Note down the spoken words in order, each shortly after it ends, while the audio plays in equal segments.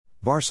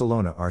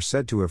Barcelona are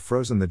said to have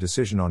frozen the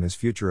decision on his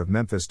future of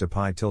Memphis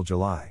Depay till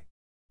July.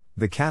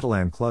 The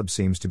Catalan club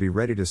seems to be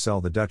ready to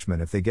sell the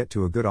Dutchman if they get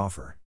to a good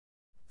offer.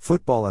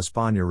 Football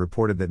España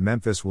reported that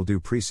Memphis will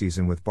do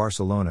preseason with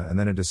Barcelona and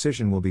then a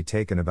decision will be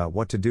taken about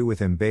what to do with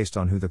him based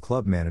on who the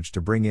club managed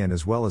to bring in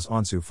as well as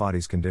Ansu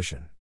Fati's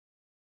condition.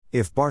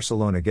 If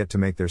Barcelona get to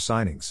make their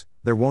signings,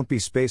 there won't be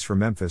space for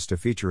Memphis to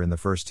feature in the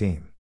first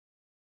team.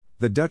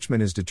 The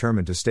Dutchman is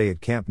determined to stay at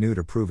Camp Nou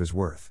to prove his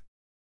worth.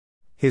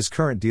 His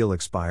current deal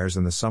expires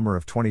in the summer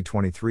of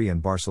 2023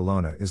 and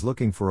Barcelona is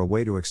looking for a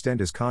way to extend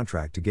his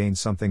contract to gain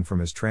something from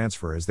his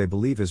transfer as they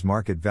believe his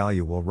market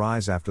value will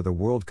rise after the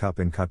World Cup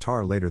in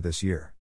Qatar later this year.